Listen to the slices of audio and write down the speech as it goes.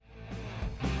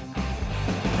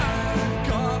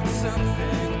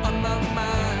something on my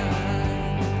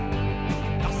mind.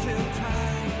 Lost in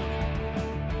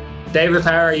time. David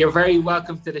Power, you're very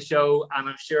welcome to the show, and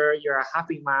I'm sure you're a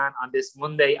happy man on this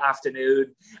Monday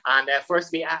afternoon. And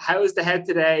firstly, how is the head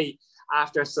today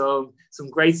after some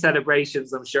great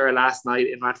celebrations, I'm sure, last night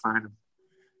in Rathfarnham?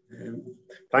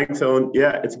 Thanks, Owen.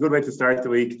 Yeah, it's a good way to start the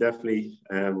week, definitely.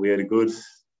 We had a good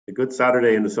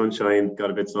Saturday in the sunshine,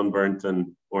 got a bit sunburnt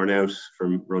and worn out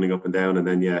from running up and down. And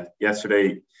then,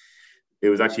 yesterday it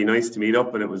was actually nice to meet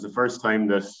up, and it was the first time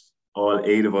that all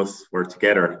 8 of us were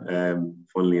together,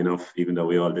 funnily enough, even though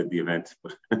we all did the event.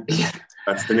 But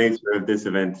that's the nature of this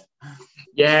event.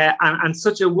 Yeah, and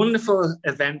such a wonderful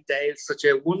event, Dave, such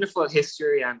a wonderful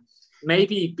history. And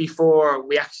maybe before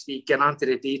we actually get onto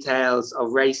the details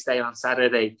of race day on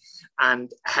Saturday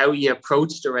and how you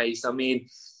approach the race, I mean,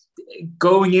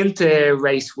 going into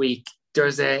race week,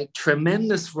 there's a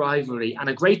tremendous rivalry and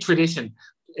a great tradition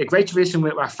with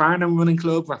Rathfarnham Running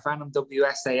Club, Rathfarnham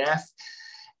WSAF,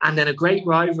 and then a great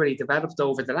rivalry developed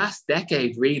over the last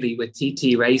decade, really, with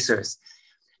TT racers.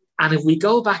 And if we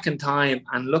go back in time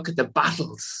and look at the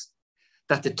battles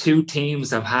that the two teams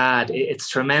have had, it's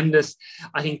tremendous.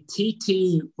 I think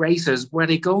TT racers, were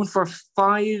they going for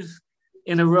 5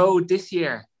 in a row this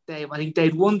year, Dave? I think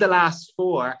they'd won the last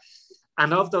 4.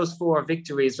 And of those 4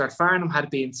 victories, Rathfarnham had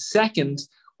been second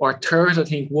or third, I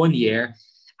think, one year.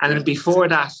 And then before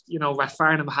that,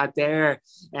 Rathfarnham had their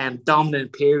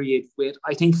dominant period with,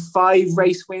 I think, 5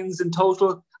 race wins in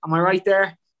total. Am I right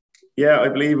there? Yeah, I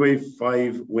believe we've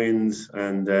 5 wins.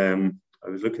 And I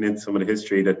was looking into some of the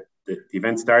history that the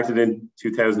event started in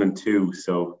 2002.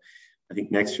 So I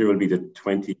think next year will be the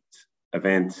 20th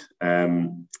event.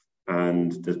 And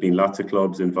there's been lots of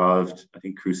clubs involved. I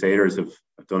think Crusaders have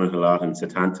done it a lot in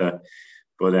Setanta.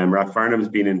 But Rathfarnham has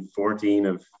been in 14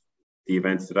 of the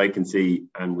events that I can see,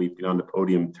 and we've been on the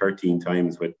podium 13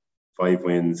 times with 5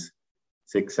 wins,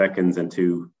 6 seconds and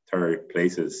 2 third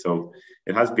places. So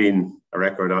it has been a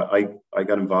record. I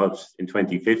got involved in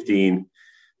 2015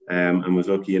 and was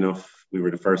lucky enough. We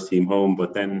were the first team home,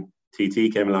 but then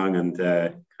TT came along and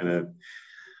kind of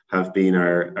have been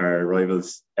our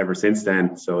rivals ever since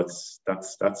then. So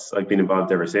that's I've been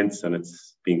involved ever since, and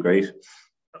it's been great.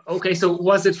 Okay, so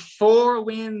was it 4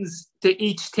 wins to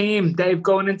each team, Dave,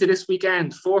 going into this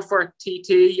weekend? 4 for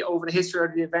TT over the history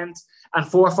of the event and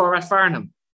 4 for Rathfarnham?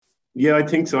 Yeah, I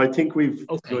think so. I think we've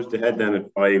pushed ahead then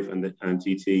at 5 and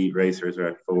TT racers are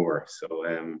at 4. So,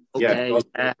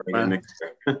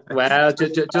 well,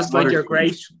 just like your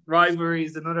great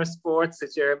rivalries in other sports,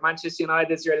 it's your Manchester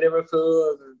United, it's your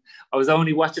Liverpool. I was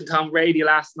only watching Tom Brady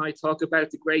last night talk about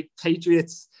the great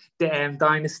Patriots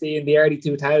dynasty in the early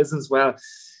 2000s. Well,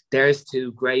 there's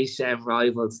 2 great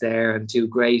rivals there and 2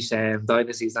 great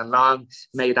dynasties, and long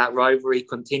may that rivalry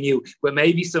continue with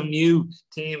maybe some new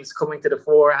teams coming to the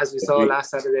fore, as we saw last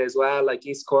Saturday as well, like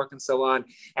East Cork and so on.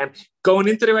 And going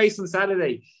into the race on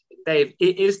Saturday, Dave,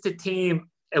 is the team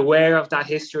aware of that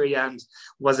history, and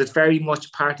was it very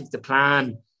much part of the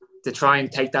plan to try and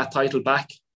take that title back?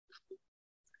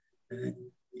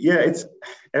 Yeah, it's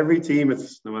every team,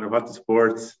 it's no matter what the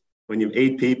sports. When you have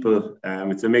 8 people,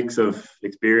 it's a mix of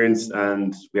experience,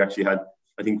 and we actually had,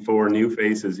 I think, 4 new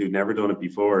faces who'd never done it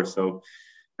before. So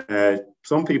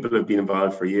some people have been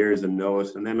involved for years and know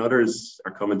it, and then others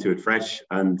are coming to it fresh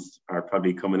and are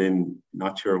probably coming in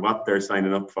not sure what they're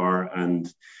signing up for. And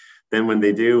then when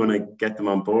they do, when I get them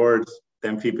on board,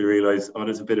 then people realise,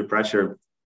 there's a bit of pressure.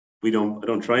 I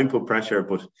don't try and put pressure,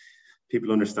 but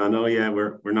people understand,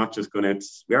 we're not just going out,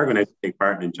 we are going to take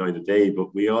part and enjoy the day,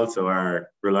 but we also are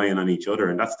relying on each other.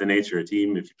 And that's the nature of a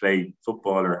team. If you play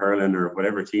football or hurling or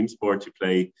whatever team sport you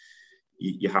play,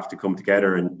 you have to come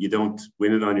together, and you don't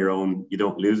win it on your own. You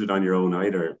don't lose it on your own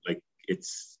either. Like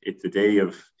it's a day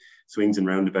of swings and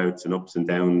roundabouts and ups and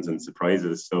downs and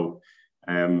surprises. So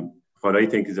what I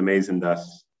think is amazing that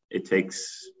it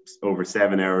takes over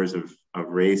 7 hours of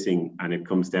racing, and it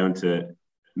comes down to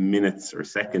minutes or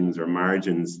seconds or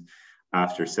margins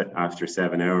after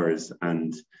 7 hours,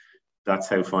 and that's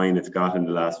how fine it's got in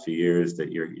the last few years,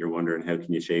 that you're wondering, how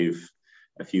can you shave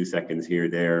a few seconds here,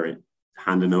 there,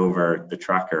 handing over the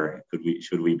tracker?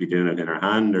 Should we be doing it in our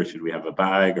hand, or should we have a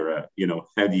bag, or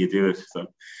how do you do it? So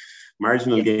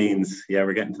marginal gains,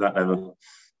 we're getting to that level.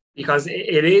 Because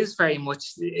it is very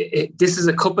much, this is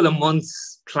a couple of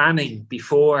months planning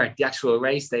before the actual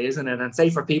race day, isn't it? And say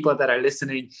for people that are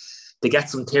listening, to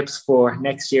get some tips for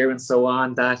next year and so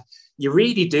on, that you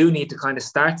really do need to kind of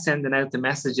start sending out the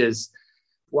messages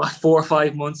 4 or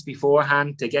 5 months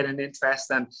beforehand to get an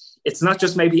interest. And it's not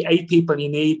just maybe 8 people you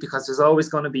need, because there's always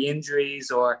going to be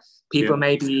injuries or people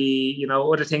maybe,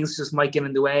 other things just might get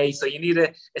in the way. So you need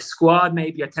a squad,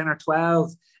 maybe a 10 or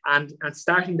 12, and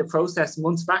starting the process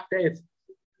months back, Dave.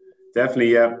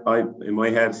 Definitely, yeah. In my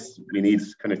head, we need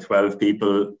kind of 12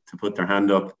 people to put their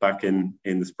hand up back in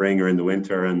the spring or in the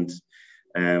winter. And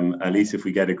at least if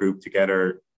we get a group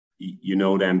together,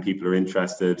 then people are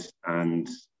interested, and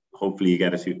hopefully you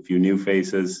get a few new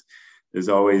faces. There's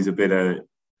always a bit of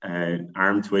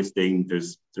arm twisting.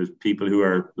 There's people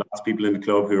lots of people in the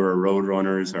club who are road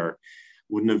runners or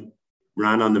wouldn't have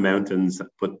ran on the mountains,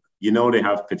 but they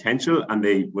have potential and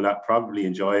they will probably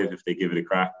enjoy it if they give it a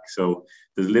crack. So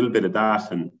there's a little bit of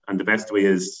that, and the best way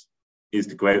is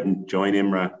to go out and join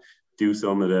IMRA, do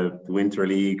some of the winter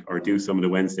league or do some of the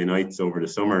Wednesday nights over the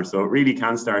summer. So it really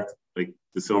can start like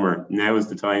the summer. Now is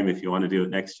the time, if you want to do it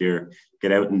next year,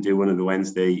 get out and do one of the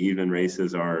Wednesday evening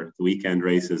races or the weekend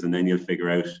races, and then you'll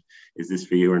figure out, is this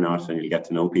for you or not, and you'll get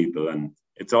to know people. And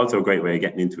it's also a great way of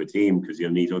getting into a team, because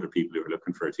you'll meet other people who are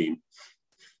looking for a team.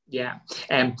 Yeah.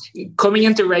 Coming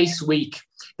into race week,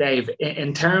 Dave,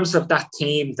 in terms of that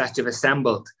team that you've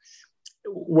assembled,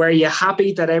 were you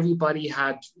happy that everybody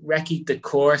had recce'd the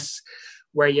course?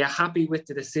 Were you happy with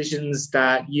the decisions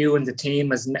that you and the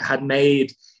team had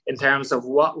made in terms of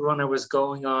what runner was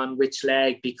going on which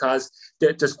leg? Because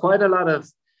there's quite a lot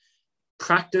of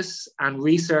practice and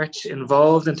research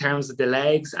involved in terms of the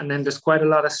legs, and then there's quite a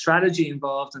lot of strategy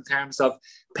involved in terms of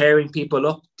pairing people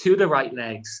up to the right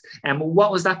legs. And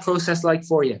what was that process like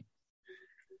for you?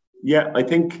 Yeah, I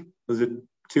think, was it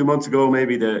 2 months ago,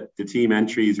 maybe the team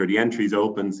entries or the entries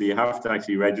open, so you have to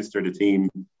actually register the team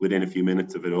within a few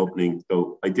minutes of it opening.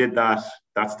 So I did that.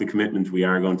 That's the commitment. We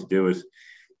are going to do it.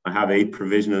 I have 8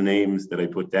 provisional names that I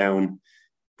put down.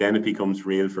 Then it becomes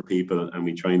real for people, and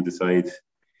we try and decide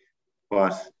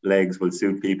what legs will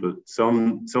suit people.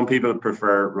 Some people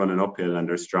prefer running uphill, and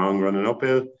they're strong running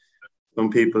uphill. Some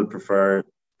people prefer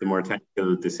the more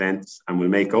technical descents and will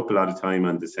make up a lot of time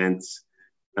on descents.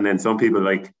 And then some people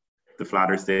like the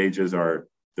flatter stages or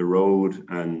the road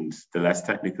and the less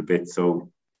technical bits.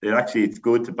 So it's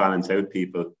good to balance out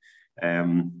people.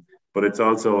 But it's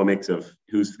also a mix of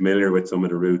who's familiar with some of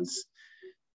the routes.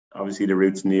 Obviously, the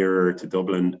routes nearer to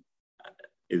Dublin,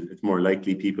 it's more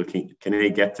likely people can they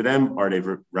get to them, or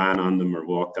they've ran on them or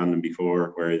walked on them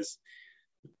before. Whereas,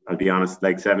 I'll be honest,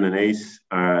 like 7 and 8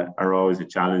 are always a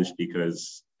challenge,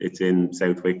 because it's in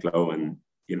South Wicklow, and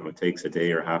it takes a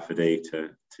day or half a day to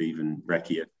even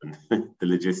recce it, and the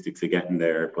logistics of getting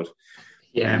there. But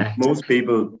most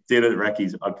people did it at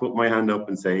recce's. I'll put my hand up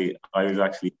and say I was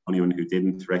actually the only one who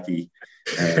didn't recce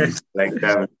like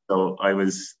Devin. So I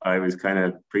was kind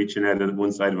of preaching out of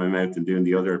one side of my mouth and doing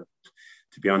the other.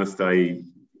 To be honest, I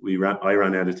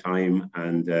ran out of time,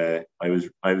 and I was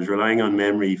relying on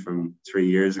memory from 3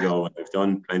 years ago. I've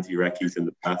done plenty of recce's in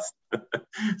the past,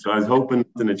 so I was hoping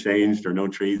nothing had changed or no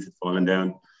trees had fallen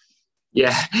down.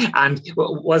 Yeah, and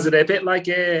was it a bit like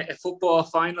a football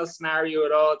final scenario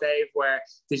at all, Dave, where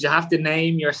did you have to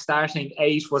name your starting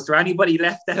 8? Was there anybody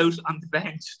left out on the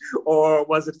bench, or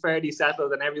was it fairly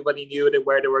settled and everybody knew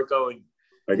where they were going?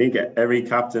 I think every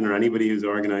captain or anybody who's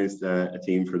organised a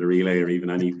team for the relay, or even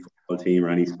any football team or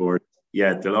any sport,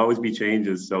 there'll always be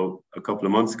changes. So a couple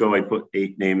of months ago, I put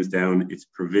 8 names down. It's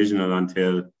provisional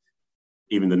until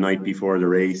even the night before the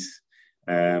race.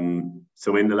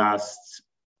 So in the last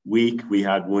week, we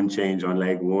had one change on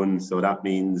leg 1. So that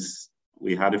means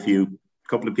we had a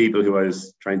couple of people who I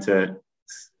was trying to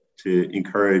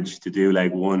encourage to do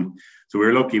leg 1. So we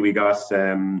were lucky. We got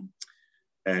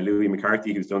Louis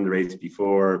McCarthy, who's done the race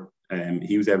before.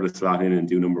 He was able to slot in and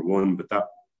do number 1. But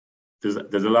there's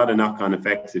a lot of knock-on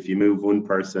effects. If you move one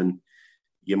person,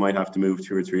 you might have to move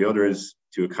 2 or 3 others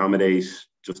to accommodate,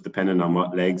 just depending on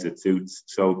what legs it suits.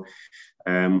 So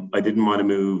I didn't want to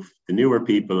move the newer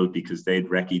people because they'd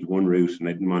recce'd one route, and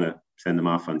I didn't want to send them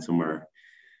off on somewhere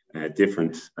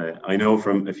different. I know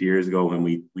from a few years ago when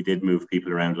we did move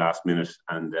people around last minute,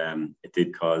 and it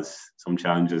did cause some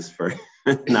challenges for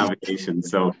navigation.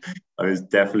 So I was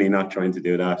definitely not trying to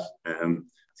do that.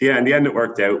 So in the end it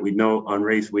worked out. We'd know on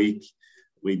race week,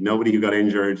 we'd nobody who got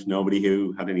injured, nobody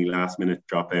who had any last minute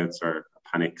dropouts or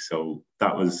panic. So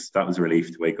that was a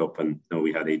relief to wake up and know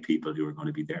we had 8 people who were going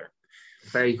to be there.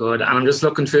 Very good. And I'm just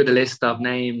looking through the list of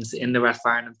names in the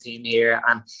Rathfarnham team here,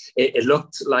 and it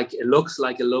looks like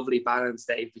a lovely balance,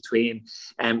 Dave, between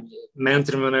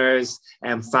mountain runners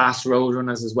and fast road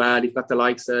runners as well. You've got the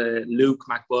likes of Luke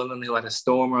McBullen, who had a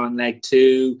stormer on leg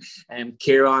 2, and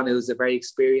Kieran, who's a very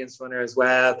experienced runner as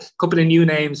well. A couple of new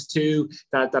names too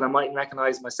that I mightn't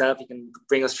recognise myself. You can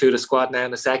bring us through the squad now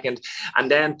in a second. And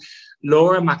then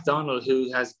Laura McDonald,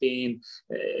 who has been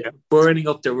burning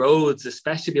up the roads,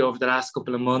 especially over the last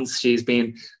couple of months. She's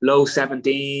been low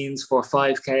 17s for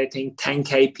 5K, I think,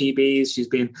 10K PBs. She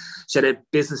had a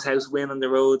business house win on the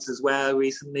roads as well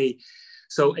recently.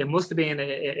 So it must have been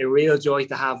a real joy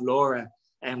to have Laura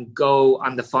go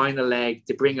on the final leg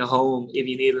to bring her home if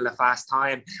you needed a fast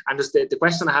time. And just the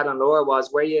question I had on Laura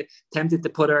was, were you tempted to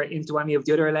put her into any of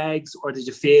the other legs, or did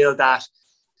you feel that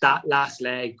last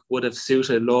leg would have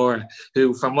suited Laura,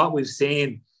 who, from what we've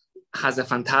seen, has a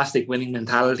fantastic winning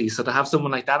mentality? So to have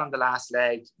someone like that on the last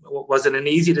leg, was it an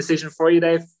easy decision for you,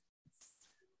 Dave?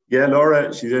 Yeah,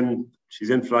 Laura, she's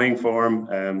in flying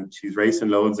form. She's racing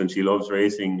loads and she loves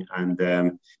racing.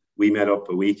 And we met up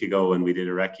a week ago and we did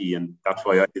a recce, and that's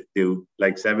why I did do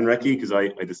leg 7 recce, because I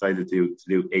decided to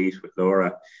do 8 with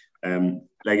Laura.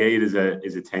 Leg 8 is a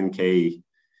 10K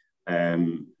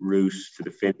route to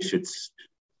the finish. It's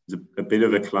a bit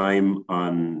of a climb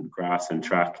on grass and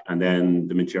track, and then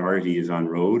the majority is on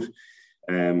road.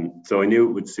 So I knew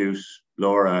it would suit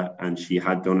Laura, and she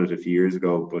had done it a few years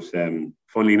ago. But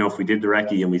funnily enough, we did the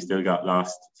recce and we still got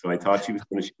lost. So I thought she was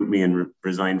going to shoot me and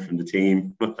resign from the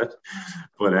team. but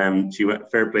she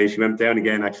went, fair play. She went down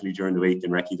again actually during the week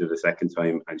and recce'd it a second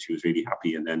time, and she was really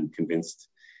happy, and then convinced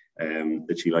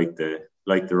that she liked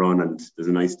the run, and there's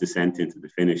a nice descent into the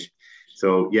finish.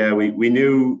 So yeah, we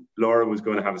knew Laura was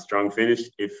going to have a strong finish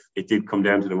if it did come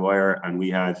down to the wire and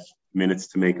we had minutes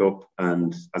to make up.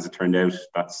 And as it turned out,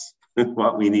 that's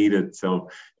what we needed. So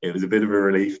it was a bit of a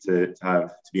relief to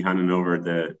be handing over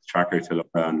the tracker to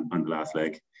Laura on the last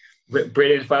leg.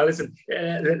 Brilliant. Well, listen,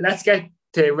 let's get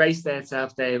to race day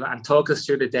itself, Dave, and talk us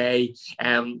through the day.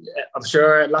 I'm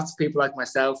sure lots of people like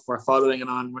myself were following it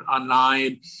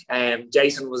online.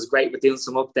 Jason was great with doing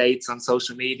some updates on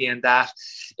social media, and that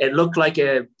it looked like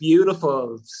a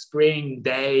beautiful spring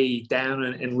day down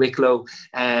in Wicklow.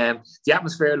 The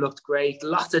atmosphere looked great.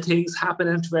 Lots of things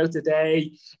happening throughout the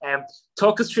day.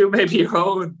 Talk us through maybe your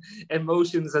own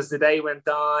emotions as the day went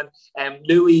on.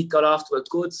 Louis got off to a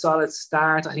good solid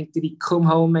start. I think, did he come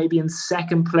home maybe in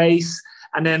second place?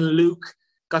 And then Luke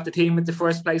got the team into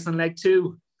first place on leg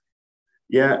 2.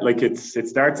 Yeah, like it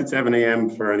starts at 7 a.m.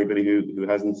 for anybody who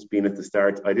hasn't been at the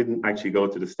start. I didn't actually go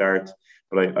to the start,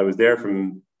 but I was there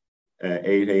from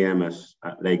 8 a.m.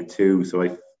 at leg 2. So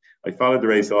I followed the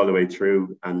race all the way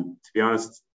through. And to be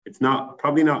honest, it's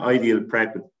probably not ideal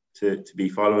prep to be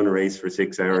following a race for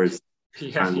 6 hours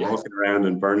walking around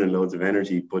and burning loads of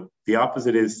energy. But the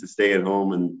opposite is to stay at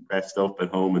home and rest up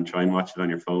at home and try and watch it on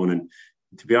your phone. And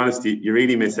to be honest, you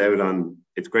really miss out on.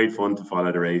 It's great fun to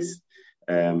follow the race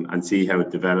and see how it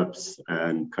develops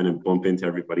and kind of bump into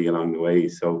everybody along the way.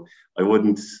 So I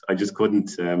just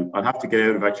couldn't. I'll have to get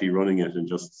out of actually running it and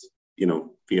just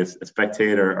be a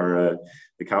spectator or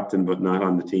the captain, but not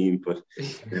on the team. But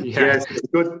yes, it was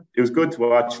good. It was good to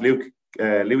watch.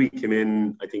 Louis came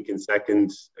in, I think, in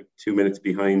second, 2 minutes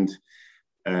behind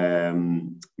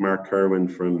Mark Kerwin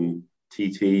from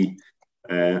TT.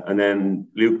 And then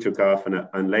Luke took off,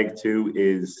 and leg 2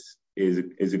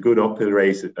 is a good uphill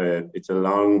race. It's a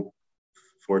long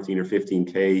 14 or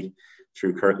 15K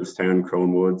through Curtistown,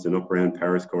 Crone Woods, and up around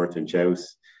Paris Court and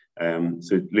Jouse.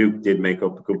 So Luke did make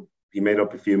up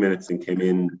a few minutes and came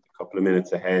in a couple of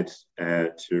minutes ahead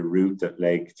to Ruth at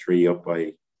leg 3 up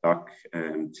by Loch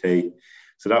Tay.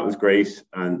 So that was great.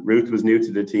 And Ruth was new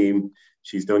to the team.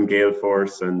 She's done Gale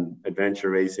Force and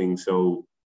adventure racing, so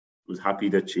was happy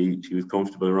that she was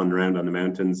comfortable running around on the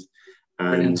mountains. And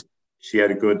brilliant. She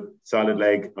had a good solid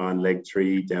leg on leg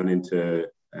 3 down into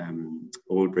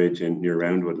Old Bridge and near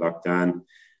Roundwood, Loch Dan.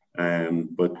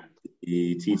 But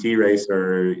the TT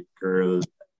racer girl,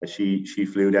 she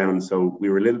flew down, so we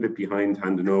were a little bit behind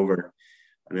handing over.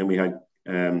 And then we had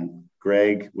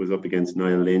Greg was up against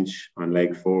Niall Lynch on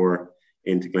leg 4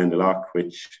 into Glendalough,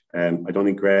 which I don't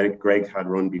think Greg had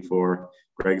run before.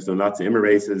 Greg's done lots of IMMA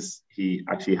races. He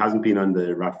actually hasn't been on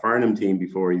the Rathfarnham team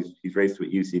before. He's raced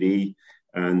with UCD,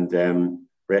 and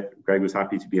Greg was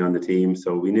happy to be on the team.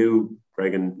 So we knew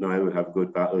Greg and Niall would have a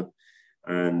good battle.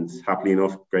 And happily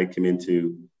enough, Greg came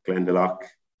into Glendalough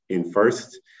in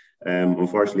first.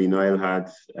 Unfortunately, Niall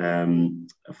had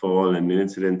a fall and an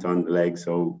incident on the leg,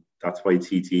 so that's why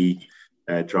TT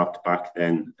dropped back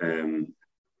then.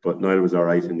 But Niall was all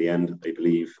right in the end, I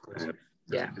believe.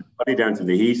 Yeah. Probably down to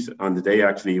the heat on the day,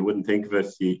 actually. You wouldn't think of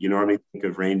it. You normally think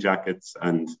of rain jackets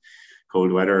and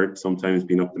cold weather sometimes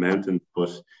being up the mountain,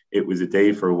 but it was a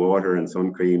day for water and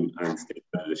sun cream and staying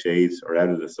out of the shades or out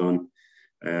of the sun.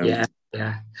 Yeah.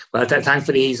 Well,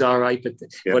 thankfully he's all right,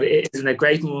 but it isn't a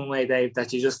great one way, Dave,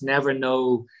 that you just never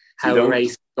know how a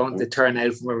race is going to turn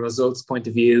out from a results point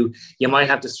of view. You might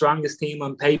have the strongest team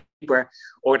on paper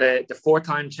or the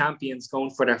 4-time champions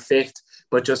going for their 5th,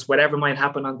 but just whatever might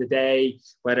happen on the day,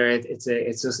 whether it's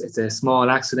a small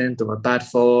accident or a bad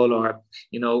fall or,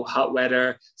 you know, hot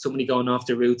weather, somebody going off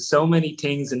the route, so many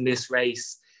things in this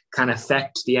race can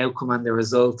affect the outcome and the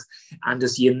result, and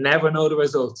just you never know the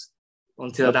result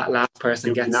until that last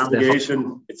person gets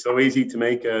navigation. It's so easy to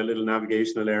make a little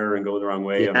navigational error and go the wrong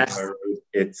way. Yes.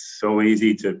 It's so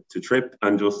easy to trip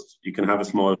and just, you can have a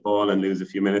small fall and lose a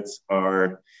few minutes,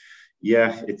 or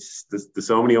there's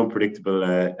so many unpredictable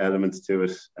elements to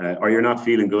it, or you're not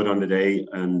feeling good on the day,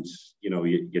 and you know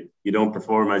you don't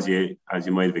perform as you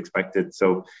might have expected.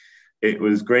 So it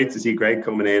was great to see Greg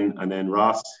coming in, and then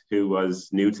Ross, who was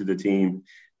new to the team,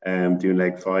 doing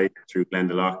leg 5 through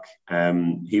Glendalough.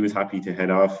 He was happy to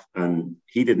head off, and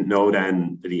he didn't know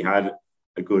then that he had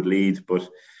a good lead, but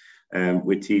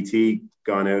with TT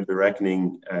gone out of the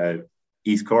reckoning,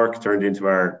 East Cork turned into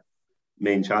our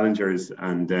main challengers,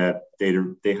 and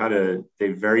they had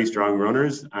very strong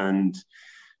runners, and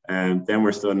then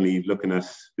we're suddenly looking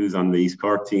at who's on the East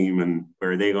Cork team and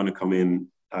where are they going to come in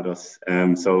at us.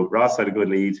 So Ross had a good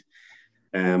lead.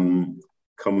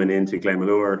 Coming into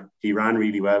Glenmalure, he ran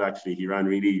really well, actually. He ran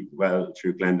really well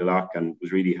through Glendalough and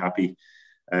was really happy.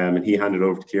 And he handed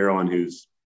over to Kieran, who's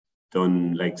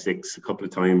done leg 6 a couple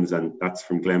of times, and that's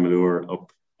from Glenmalure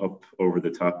up over the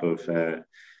top of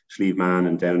Slieve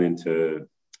and down into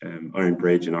Iron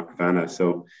Bridge in Okrivana.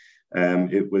 So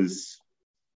it was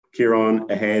Kieran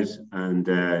ahead,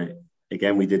 and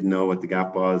again, we didn't know what the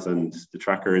gap was, and the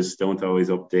trackers don't always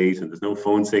update, and there's no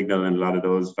phone signal in a lot of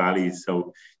those valleys.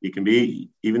 So you can be,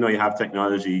 even though you have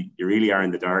technology, you really are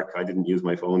in the dark. I didn't use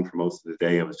my phone for most of the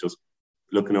day. I was just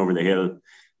looking over the hill,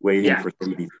 waiting for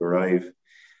somebody to arrive.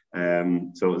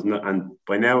 So it was not, and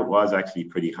by now it was actually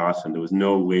pretty hot, and there was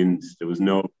no wind,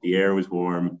 the air was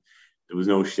warm, there was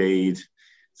no shade.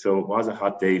 So it was a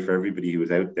hot day for everybody who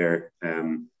was out there,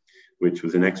 which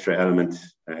was an extra element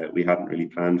we hadn't really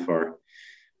planned for.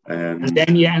 And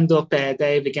then you end up,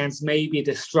 Dave, against maybe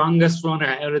the strongest runner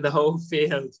out of the whole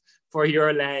field for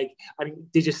your leg. I mean,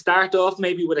 did you start off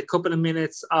maybe with a couple of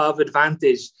minutes of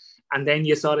advantage, and then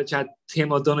you sort of had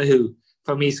Tim O'Donoghue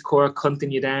from East Cork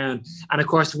hunting you down? And of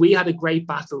course, we had a great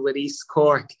battle with East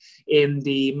Cork in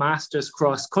the Masters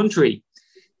Cross Country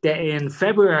in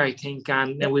February, I think,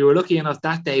 and we were lucky enough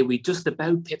that day, we just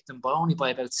about pipped them, but only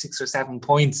by about 6 or 7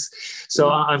 points.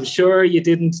 So I'm sure you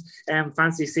didn't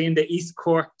fancy seeing the East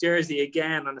Cork jersey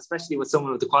again, and especially with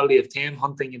someone with the quality of Tim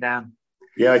hunting you down.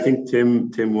 Yeah, I think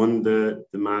Tim won the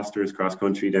Masters Cross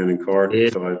Country down in Cork. Yeah.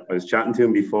 So I was chatting to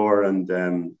him before,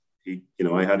 and he, you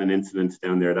know, I had an incident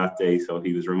down there that day, so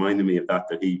he was reminding me of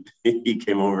that he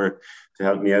came over to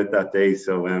help me out that day.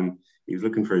 So he was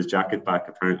looking for his jacket back,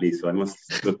 apparently, so I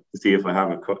must look to see if I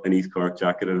have an East Cork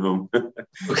jacket at home.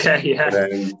 Okay, yeah.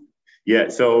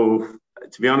 But, so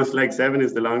to be honest, leg 7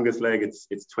 is the longest leg. It's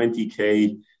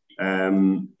 20k.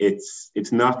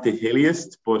 It's not the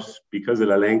hilliest, but because of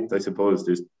the length, I suppose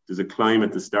there's a climb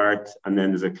at the start, and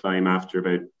then there's a climb after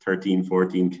about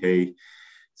 13-14k.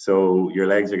 So your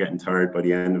legs are getting tired by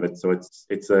the end of it. So it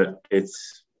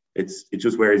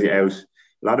just wears you out.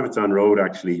 A lot of it's on road,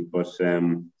 actually, but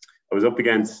I was up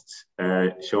against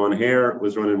Sean Hare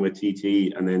was running with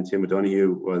TT, and then Tim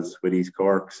O'Donoghue was with East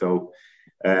Cork. So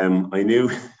I knew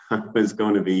I was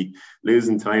going to be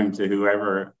losing time to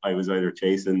whoever I was either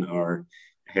chasing or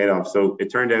ahead of. So it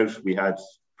turned out we had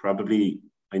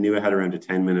I knew I had around a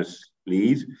 10-minute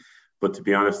lead. But to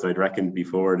be honest, I'd reckoned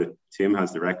before that Tim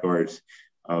has the record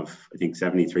of, I think,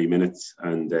 73 minutes.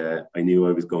 And I knew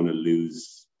I was going to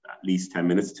lose at least 10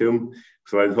 minutes to him.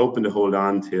 So I was hoping to hold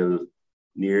on till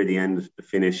near the end of the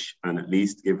finish and at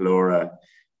least give Laura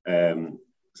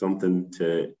something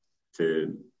to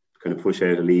kind of push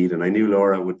out a lead. And I knew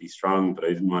Laura would be strong, but I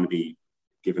didn't want to be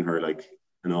giving her like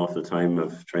an awful time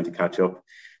of trying to catch up.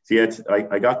 So yet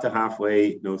I got to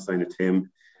halfway, no sign of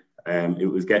Tim. It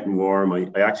was getting warm.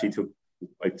 I actually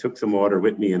took some water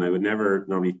with me, and I would never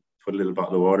normally put a little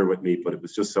bottle of water with me, but it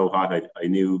was just so hot. I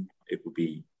knew it would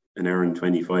be an hour and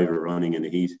 25 of running in the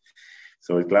heat.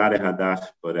 So I was glad I had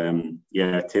that. But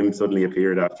Tim suddenly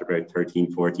appeared after about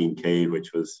 13-14k,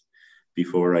 which was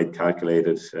before I'd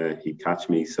calculated he'd catch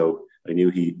me. So I knew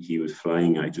he was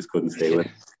flying. I just couldn't stay with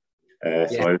him.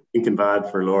 So I was thinking bad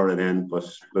for Laura then, but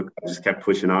look, I just kept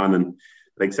pushing on. And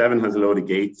like 7 has a load of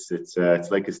gates. It's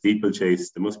like a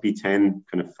steeplechase. There must be 10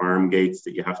 kind of farm gates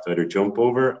that you have to either jump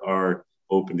over or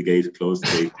open the gate, close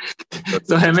the gate.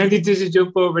 So how many did you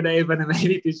jump over, Dave? And how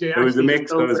many did you? It was a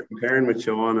mix. I was comparing with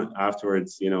Sean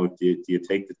afterwards. You know, do you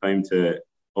take the time to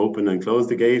open and close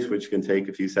the gate, which can take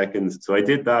a few seconds? So I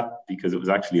did that because it was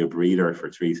actually a breather for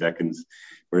 3 seconds,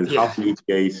 whereas hopping each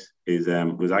gate is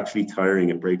was actually tiring.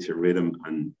 It breaks your rhythm,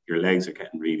 and your legs are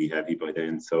getting really heavy by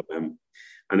then. So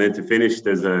and then to finish,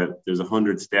 there's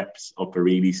 100 steps up a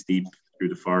really steep through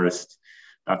the forest.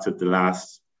 That's at the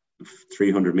last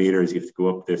 300 meters. You have to go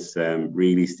up this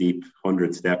really steep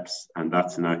 100 steps, and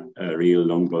that's not a real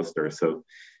lung buster. So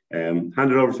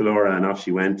handed over to Laura, and off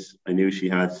she went. I knew she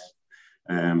had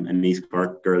an East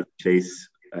Cork girl chase.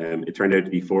 It turned out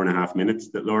to be 4.5 minutes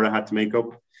that Laura had to make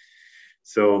up.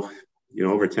 So, you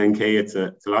know, over 10K, it's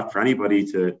a lot for anybody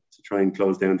to try and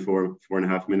close down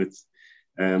 4.5 minutes.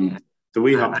 So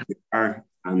we hopped in the car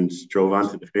and drove on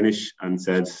to the finish and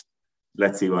said,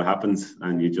 let's see what happens.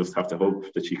 And you just have to hope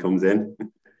that she comes in.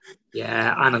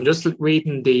 Yeah, and I'm just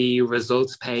reading the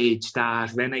results page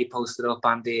that Renee posted up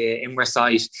on the IMRA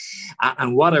site,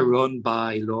 and what a run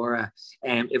by Laura.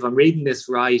 If I'm reading this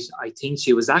right, I think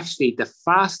she was actually the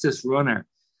fastest runner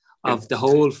of the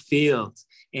whole field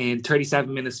in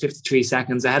 37 minutes, 53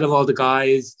 seconds, ahead of all the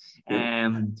guys.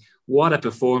 What a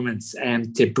performance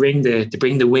to bring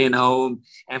the win home.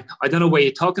 I don't know, were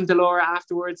you talking to Laura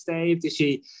afterwards, Dave?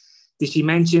 Did she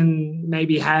mention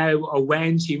maybe how or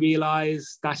when she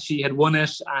realised that she had won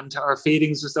it, and her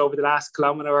feelings just over the last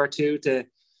kilometre or two to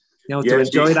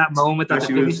enjoy that moment at the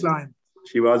finish line?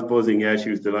 She was buzzing. Yeah, she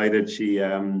was delighted. She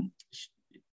was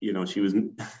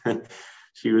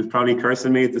she was probably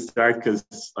cursing me at the start because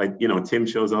Tim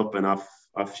shows up and off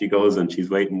she goes, and she's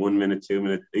waiting 1 minute, 2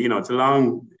 minutes. It's a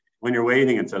long, when you're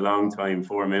waiting, it's a long time,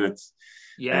 4 minutes.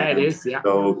 Yeah, it is. Yeah.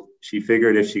 So she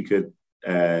figured if she could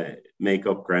make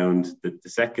up ground. The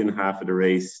second half of the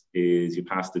race is you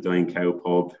pass the Dying Cow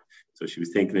pub. So she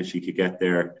was thinking if she could get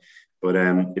there. But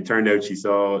it turned out she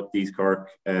saw East Cork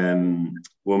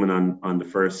woman on the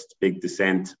first big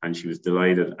descent, and she was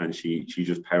delighted, and she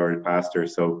just powered past her.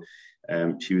 So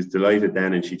she was delighted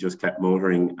then, and she just kept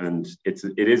motoring. And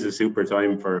it is a super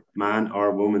time for man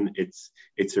or woman.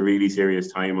 It's a really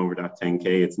serious time over that 10K.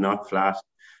 It's not flat.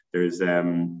 There's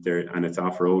and it's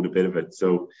off road a bit of it.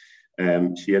 So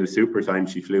she had a super time.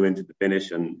 She flew into the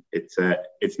finish, and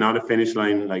it's not a finish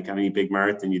line like any big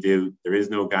marathon you do. There is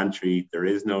no gantry. There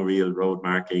is no real road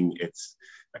marking. It's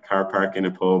a car park in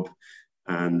a pub,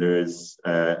 and there's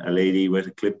a lady with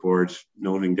a clipboard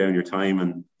noting down your time,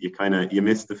 and you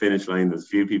miss the finish line. There's a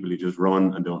few people who just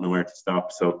run and don't know where to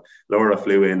stop. So Laura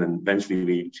flew in, and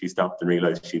eventually she stopped and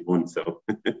realised she'd won. So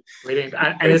brilliant.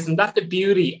 And isn't that the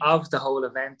beauty of the whole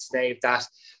event, Dave? That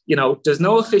there's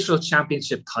no official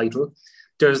championship title,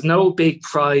 there's no big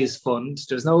prize fund,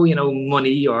 there's no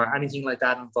money or anything like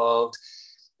that involved.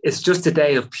 It's just a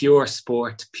day of pure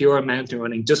sport, pure mountain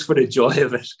running, just for the joy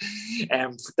of it.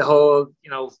 The whole,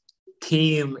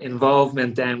 team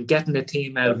involvement, getting the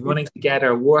team out, running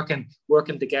together, working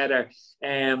together,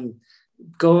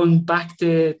 going back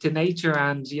to nature,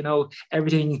 and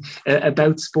everything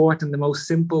about sport in the most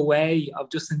simple way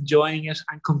of just enjoying it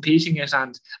and competing it,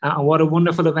 and what a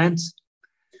wonderful event.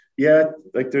 Yeah,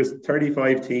 like there's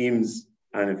 35 teams.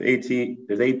 And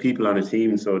there's 8 people on a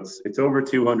team, so it's over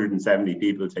 270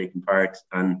 people taking part.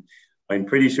 And I'm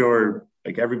pretty sure,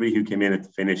 like, everybody who came in at the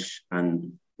finish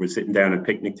and were sitting down at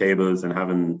picnic tables and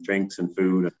having drinks and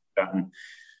food and chatting,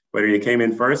 whether you came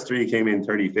in first or you came in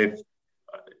 35th,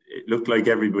 it looked like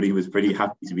everybody was pretty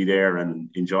happy to be there and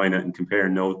enjoying it and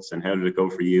comparing notes and how did it go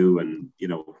for you, and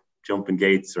jumping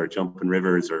gates or jumping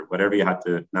rivers or whatever you had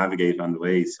to navigate on the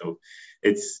way. So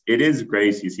it is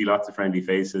great. You see lots of friendly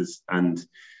faces, and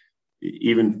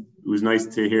even it was nice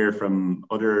to hear from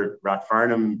other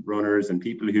Rathfarnham runners and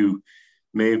people who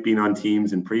may have been on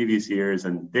teams in previous years,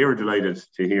 and they were delighted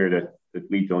to hear that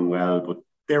we'd done well, but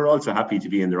they were also happy to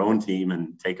be in their own team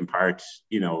and taking part,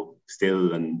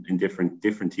 still, and in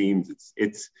different teams.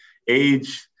 It's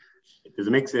age. There's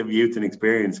a mix of youth and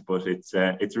experience, but it's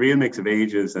a real mix of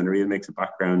ages and a real mix of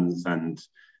backgrounds. And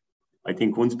I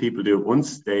think once people do it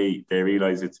once, they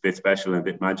realise it's a bit special and a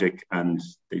bit magic, and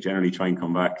they generally try and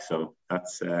come back. So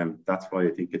that's why I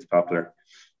think it's popular.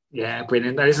 Yeah,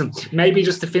 brilliant. That isn't maybe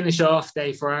just to finish off,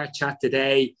 Dave, for our chat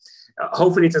today.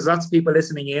 Hopefully, there's lots of people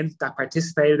listening in that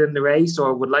participated in the race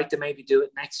or would like to maybe do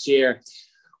it next year.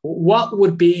 What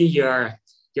would be your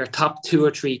top 2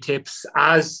 or 3 tips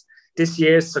as this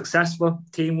year's successful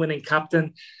team winning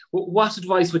captain? What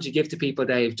advice would you give to people,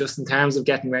 Dave, just in terms of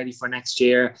getting ready for next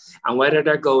year and whether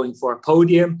they're going for a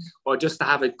podium or just to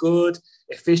have a good,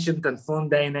 efficient and fun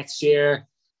day next year?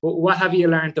 What have you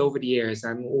learned over the years,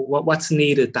 and what's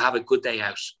needed to have a good day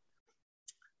out?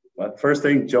 Well, first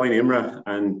thing, join IMRA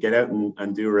and get out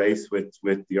and do a race with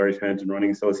the Irish Mountain Running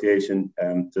Association.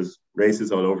 There's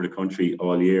races all over the country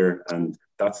all year, and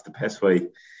that's the best way.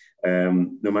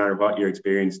 No matter what your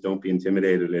experience, don't be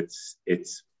intimidated.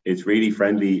 It's really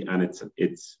friendly, and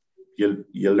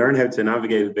you'll learn how to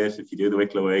navigate a bit if you do the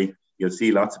Wicklow Way. You'll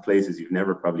see lots of places you've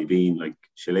never probably been, like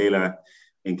Shillelagh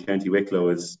in County Wicklow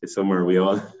is somewhere we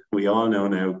all know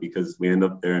now because we end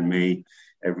up there in May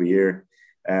every year.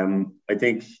 I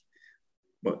think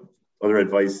other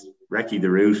advice, recce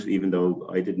the route, even though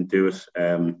I didn't do it.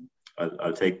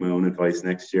 I'll take my own advice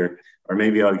next year, or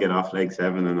maybe I'll get off leg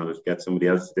 7 and I'll get somebody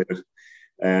else to do it.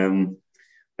 And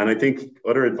I think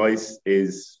other advice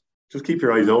is just keep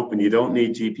your eyes open. You don't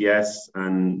need GPS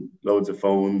and loads of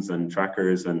phones and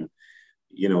trackers and,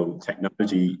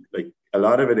 technology. Like, a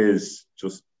lot of it is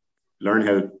just learn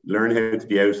how to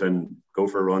be out and go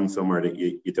for a run somewhere that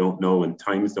you don't know, and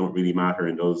times don't really matter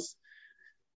in those.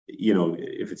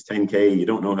 If it's 10K, you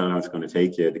don't know how long it's going to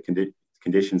take you. The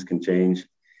conditions can change.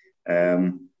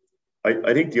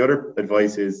 I think the other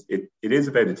advice is it is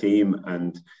about a team,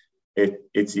 and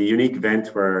it's a unique event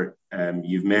where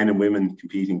you've men and women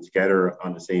competing together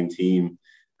on the same team.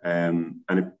 And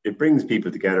it brings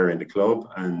people together in the club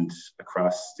and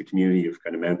across the community of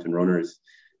kind of mountain runners.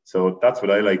 So that's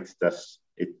what I liked, that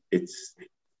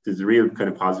there's a real kind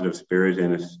of positive spirit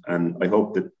in it. And I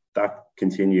hope that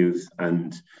continues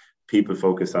and people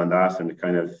focus on that, and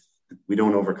we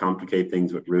don't overcomplicate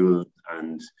things with rules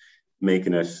and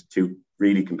making it too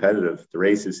really competitive. The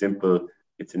race is simple.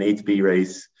 It's an 8B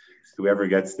race. Whoever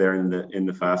gets there in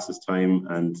the fastest time,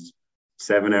 and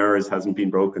 7 hours hasn't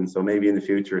been broken. So maybe in the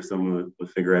future, someone will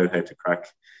figure out how to crack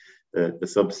the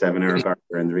sub 7 hour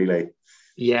barrier in the relay.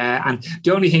 Yeah, and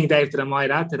the only thing, Dave, that I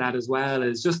might add to that as well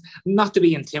is just not to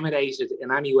be intimidated in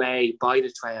any way by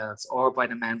the trails or by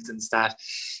the mountains. That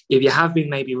if you have been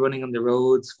maybe running on the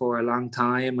roads for a long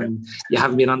time and you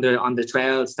haven't been on the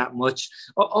trails that much,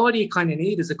 all you kind of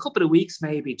need is a couple of weeks,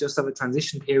 maybe just have a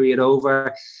transition period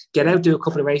over, get out, do a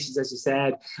couple of races, as you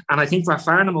said. And I think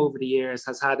Rathfarnham over the years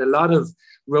has had a lot of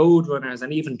road runners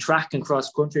and even track and cross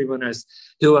country runners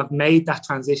who have made that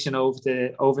transition over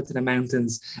to the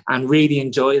mountains and really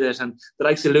enjoyed it. And the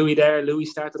likes of Louis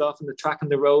started off on the track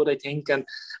and the road, I think, and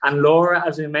Laura,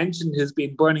 as we mentioned, who's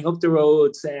been burning up the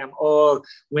roads all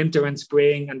winter and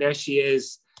spring, and there she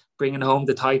is bringing home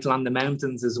the title on the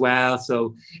mountains as well.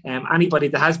 So anybody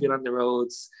that has been on the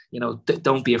roads,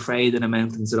 don't be afraid of the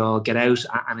mountains at all. Get out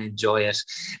and enjoy it.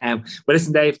 But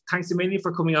listen, Dave, thanks a million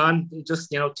for coming on.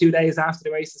 Just 2 days after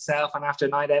the race itself and after a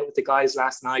night out with the guys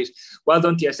last night. Well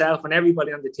done to yourself and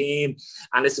everybody on the team.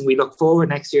 And listen, we look forward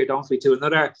next year, don't we,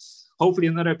 to hopefully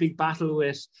another big battle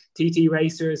with TT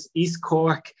Racers, East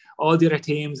Cork, all the other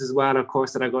teams as well, of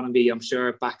course, that are going to be, I'm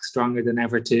sure, back stronger than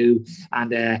ever too.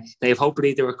 And Dave,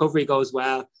 hopefully the recovery goes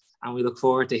well. And we look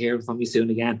forward to hearing from you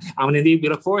soon again. And indeed, we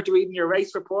look forward to reading your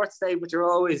race reports, Dave, which are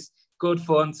always good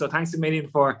fun. So thanks a million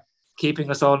for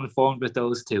keeping us all informed with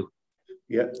those two.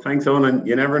 Yeah, thanks, Owen.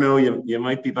 You never know, you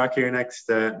might be back here next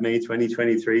May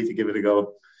 2023 to give it a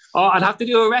go. Oh, I'd have to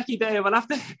do a recce, Dave.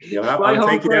 I'll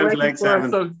take you down to leg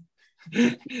 7.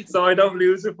 So I don't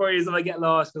lose it for you if I get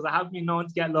lost, because I haven't been known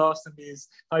to get lost in these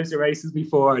types of races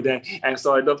before.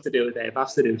 So I'd love to do it, Dave.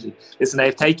 Absolutely. Listen,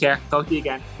 Dave, take care. Talk to you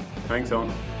again. Thanks,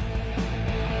 Owen.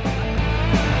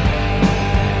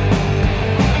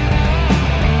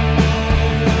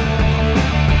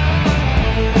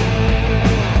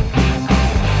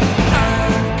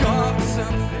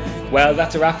 Well,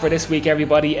 that's a wrap for this week,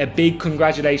 everybody. A big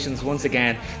congratulations once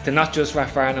again to not just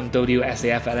Rathfarnham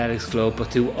WSAF Athletics Club,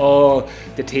 but to all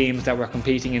the teams that were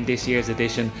competing in this year's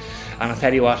edition. And I'll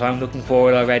tell you what, I'm looking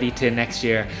forward already to next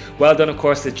year. Well done, of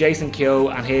course, to Jason Keogh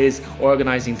and his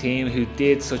organising team, who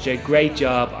did such a great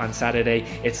job on Saturday.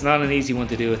 It's not an easy one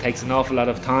to do. It takes an awful lot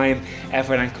of time,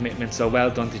 effort and commitment. So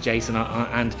well done to Jason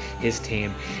and his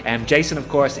team. Jason, of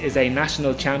course, is a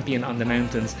national champion on the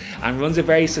mountains and runs a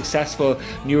very successful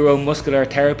neuromuscular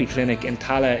therapy clinic in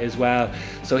Tallaght as well.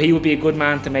 So he would be a good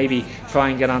man to maybe try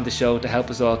and get on the show to help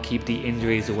us all keep the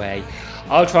injuries away.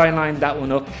 I'll try and line that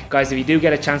one up. Guys, if you do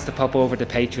get a chance to pop over to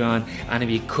Patreon, and if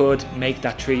you could make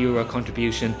that €3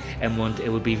 contribution a month, it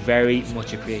would be very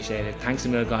much appreciated. Thanks a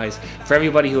million, guys, for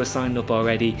everybody who has signed up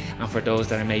already, and for those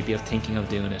that are maybe thinking of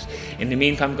doing it. In the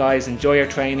meantime, guys, enjoy your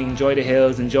training, enjoy the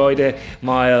hills, enjoy the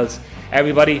miles.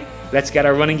 Everybody, let's get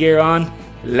our running gear on.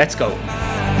 Let's go.